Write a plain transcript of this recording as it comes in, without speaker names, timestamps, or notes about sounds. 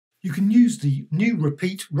You can use the new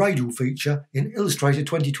repeat radial feature in Illustrator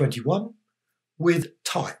 2021 with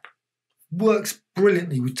type. Works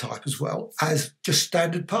brilliantly with type as well as just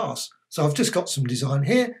standard pass. So I've just got some design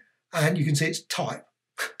here and you can see it's type.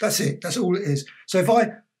 That's it, that's all it is. So if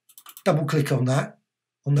I double click on that,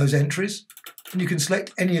 on those entries, and you can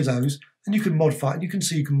select any of those and you can modify it. You can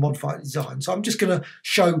see you can modify the design. So I'm just going to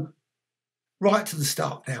show right to the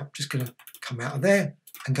start now. I'm just going to come out of there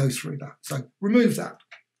and go through that. So remove that.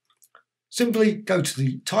 Simply go to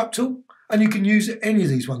the type tool and you can use any of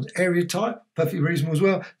these ones. Area type, perfectly reasonable as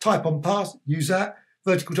well. Type on path, use that.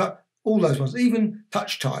 Vertical type, all those ones. Even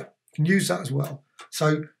touch type, you can use that as well.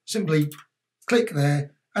 So simply click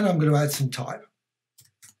there and I'm going to add some type.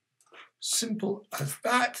 Simple as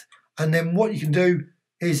that. And then what you can do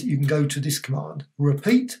is you can go to this command,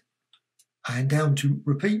 repeat, and down to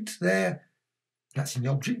repeat there. That's in the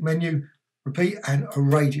object menu, repeat and a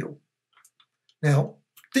radial. Now,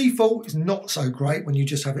 default is not so great when you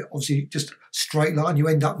just have it obviously just a straight line. You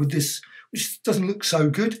end up with this, which doesn't look so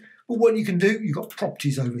good. But what you can do, you've got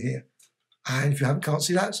properties over here. And if you can't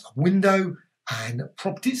see that, it's a window and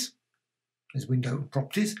properties. There's window and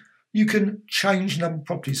properties. You can change number of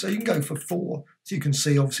properties. So you can go for 4. So you can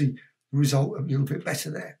see obviously the result a little bit better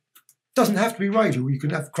there. Doesn't have to be radial. You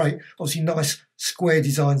can create obviously nice square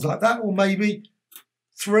designs like that, or maybe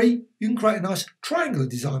 3. You can create a nice triangular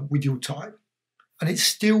design with your type. And it's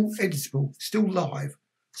still editable, still live.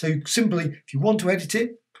 So you simply, if you want to edit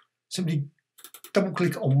it, simply double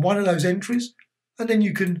click on one of those entries and then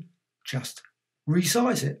you can just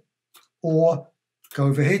resize it. Or go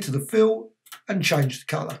over here to the fill and change the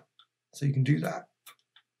colour. So you can do that.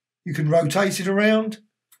 You can rotate it around.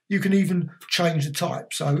 You can even change the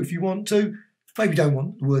type. So if you want to, maybe you don't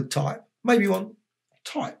want the word type. Maybe you want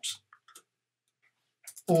types.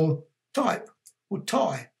 Or type. Or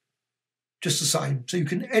tie. Just the same. So you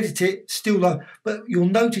can edit it still low, but you'll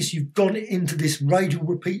notice you've gone into this radial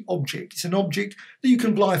repeat object. It's an object that you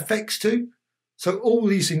can apply effects to. So all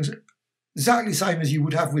these things are exactly the same as you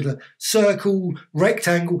would have with a circle,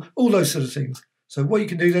 rectangle, all those sort of things. So what you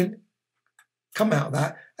can do then, come out of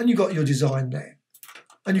that and you've got your design there.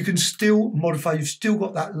 And you can still modify, you've still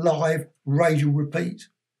got that live radial repeat.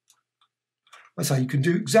 I say you can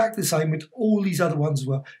do exactly the same with all these other ones as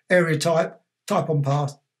well. Area type, type on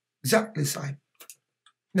path, exactly the same.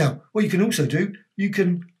 Now, what you can also do, you've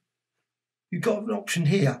got an option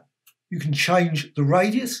here. You can change the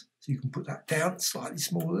radius, so you can put that down slightly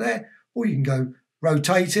smaller there, or you can go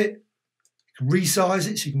rotate it, you can resize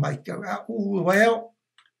it, so you can make it go out all the way out,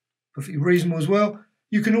 perfectly reasonable as well.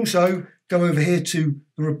 You can also go over here to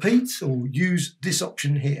the repeats or use this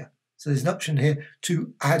option here. So there's an option here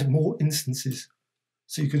to add more instances.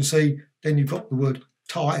 So you can see then you've got the word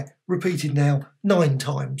tie repeated now 9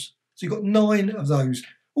 times. So you've got 9 of those.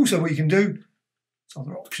 Also what you can do, there's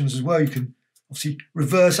other options as well. You can obviously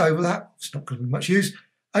reverse over that. It's not going to be much use.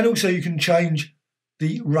 And also you can change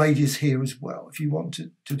the radius here as well if you want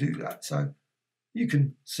to do that. So you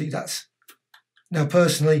can see that's, now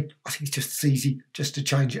personally, I think it's just as easy just to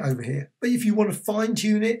change it over here. But if you want to fine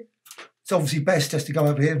tune it, it's obviously best just to go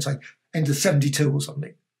over here and say enter 72 or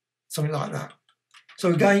something like that.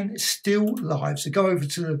 So again, it's still live. So go over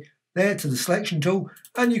to the selection tool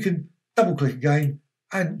and you can double click again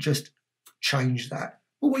and just change that.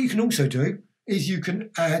 But what you can also do is you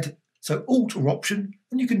can add, so Alt or Option,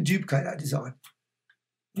 and you can duplicate that design.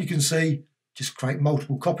 You can see, just create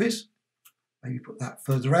multiple copies. Maybe put that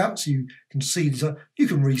further out so you can see the design. You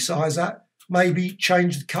can resize that. Maybe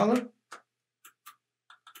change the colour.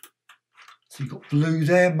 So you've got blue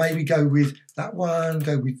there. Maybe go with that one,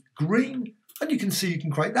 go with green. And you can see you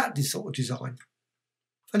can create that sort of design.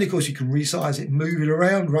 And of course you can resize it, move it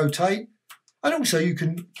around, rotate. And also you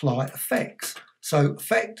can apply effects. So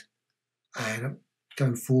effect, and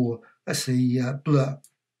go for, let's see, blur,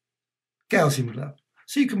 Gaussian blur.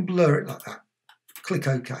 So you can blur it like that. Click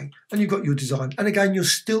OK, and you've got your design. And again,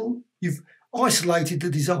 you've isolated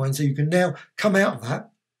the design, so you can now come out of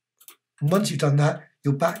that. And once you've done that,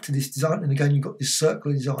 you're back to this design. And again, you've got this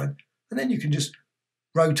circular design. And then you can just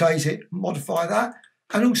rotate it, modify that,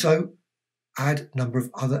 and also add a number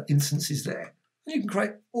of other instances there. And you can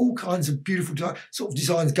create all kinds of beautiful sort of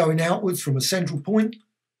designs going outwards from a central point.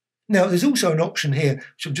 Now, there's also an option here,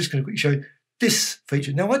 which I'm just going to quickly show you. This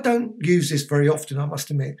feature. Now, I don't use this very often, I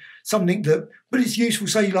must admit. But it's useful,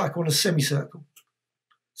 say you like on a semicircle.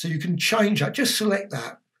 So you can change that, just select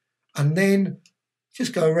that, and then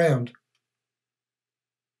just go around.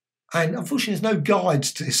 And unfortunately, there's no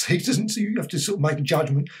guides to this. So you have to sort of make a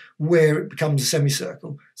judgment where it becomes a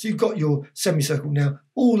semicircle. So you've got your semicircle now.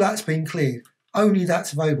 All that's been cleared. Only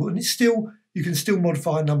that's available. And it's still you can still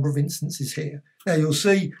modify a number of instances here. Now you'll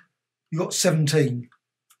see you've got 17.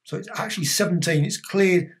 So it's actually 17, it's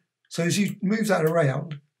cleared. So as you move that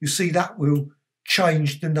around, you'll see that will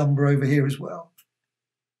change the number over here as well.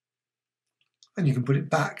 And you can put it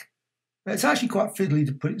back. Now it's actually quite fiddly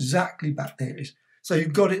to put it exactly back there. So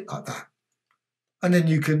you've got it like that. And then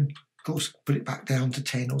you can, of course, put it back down to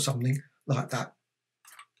 10 or something like that.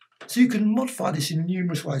 So you can modify this in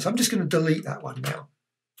numerous ways. I'm just going to delete that one now.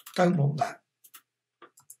 Don't want that.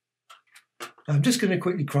 I'm just going to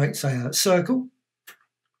quickly create, say, a circle.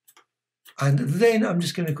 And then I'm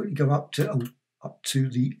just going to quickly go up to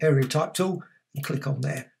the area type tool and click on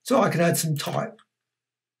there. So I can add some type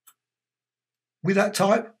with that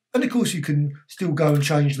type. And of course you can still go and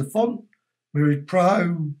change the font, Myriad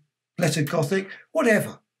Pro, Lettered Gothic,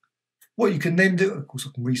 whatever. What you can then do, of course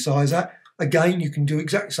I can resize that. Again, you can do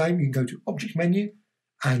exactly the same. You can go to Object Menu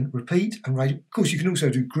and Repeat and Radial. Of course you can also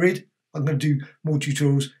do Grid. I'm going to do more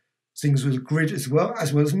tutorials, things with Grid as well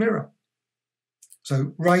as Mirror.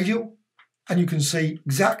 So Radial, and you can see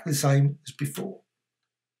exactly the same as before.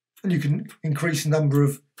 And you can increase the number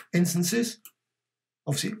of instances.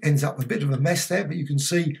 Obviously, it ends up a bit of a mess there, but you can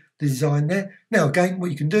see the design there. Now, again, what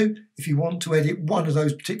you can do, if you want to edit one of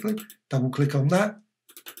those particularly, double-click on that,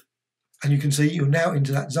 and you can see you're now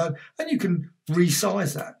into that zone, and you can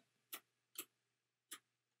resize that.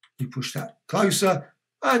 You push that closer,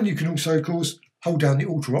 and you can also, of course, hold down the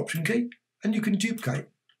Alt or Option key, and you can duplicate,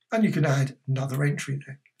 and you can add another entry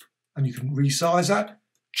there. And you can resize that,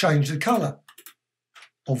 change the colour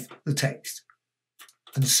of the text,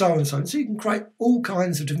 and so on and so on. So you can create all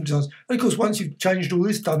kinds of different designs. And of course, once you've changed all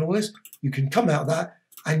this, done all this, you can come out of that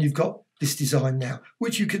and you've got this design now,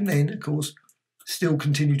 which you can then, of course, still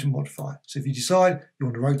continue to modify. So if you decide you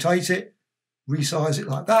want to rotate it, resize it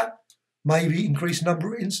like that, maybe increase the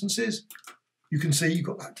number of instances, you can see you've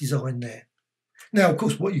got that design there. Now, of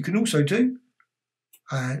course, what you can also do,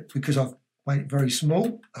 because I've made it very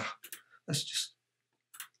small, let's just,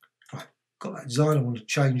 right, got that design, I want to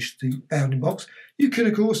change the bounding box. You can,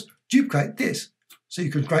 of course, duplicate this. So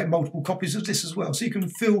you can create multiple copies of this as well. So you can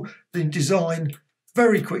fill the design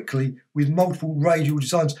very quickly with multiple radial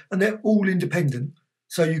designs, and they're all independent.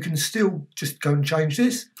 So you can still just go and change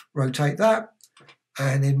this, rotate that,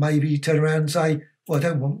 and then maybe turn around and say, well, I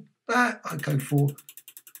don't want that. I'd go for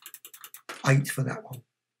 8 for that one.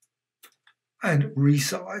 And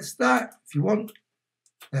resize that if you want.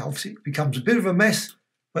 Now, obviously, it becomes a bit of a mess,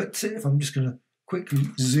 but if I'm just going to quickly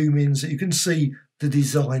zoom in so you can see the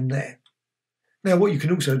design there. Now, what you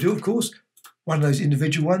can also do, of course, one of those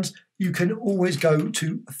individual ones, you can always go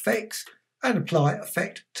to Effects and apply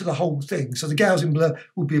Effect to the whole thing. So the Gaussian blur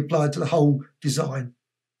will be applied to the whole design.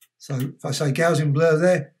 So if I say Gaussian blur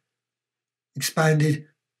there, expanded,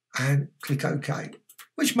 and click OK,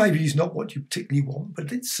 which maybe is not what you particularly want,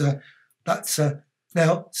 but it's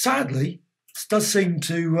now, sadly, it does seem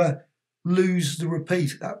to lose the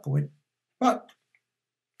repeat at that point. But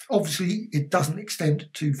obviously, it doesn't extend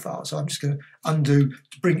too far. So I'm just going to undo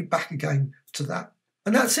to bring it back again to that.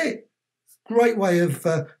 And that's it. Great way of,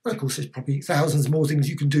 of course, there's probably thousands more things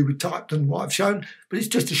you can do with type than what I've shown. But it's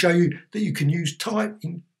just to show you that you can use type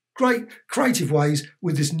in great creative ways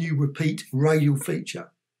with this new repeat radial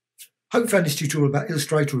feature. Hope you found this tutorial about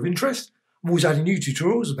Illustrator of interest. I'm always adding new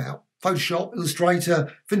tutorials about Photoshop,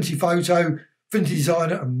 Illustrator, Affinity Photo, Affinity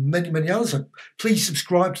Designer, and many, many others. So please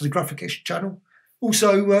subscribe to the Graphic Extra channel.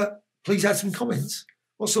 Also, please add some comments.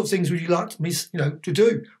 What sort of things would you like me, to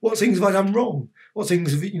do? What things have I done wrong? What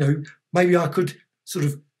things have, maybe I could sort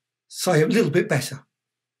of say a little bit better?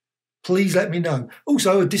 Please let me know.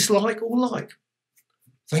 Also, a dislike or like.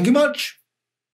 Thank you much.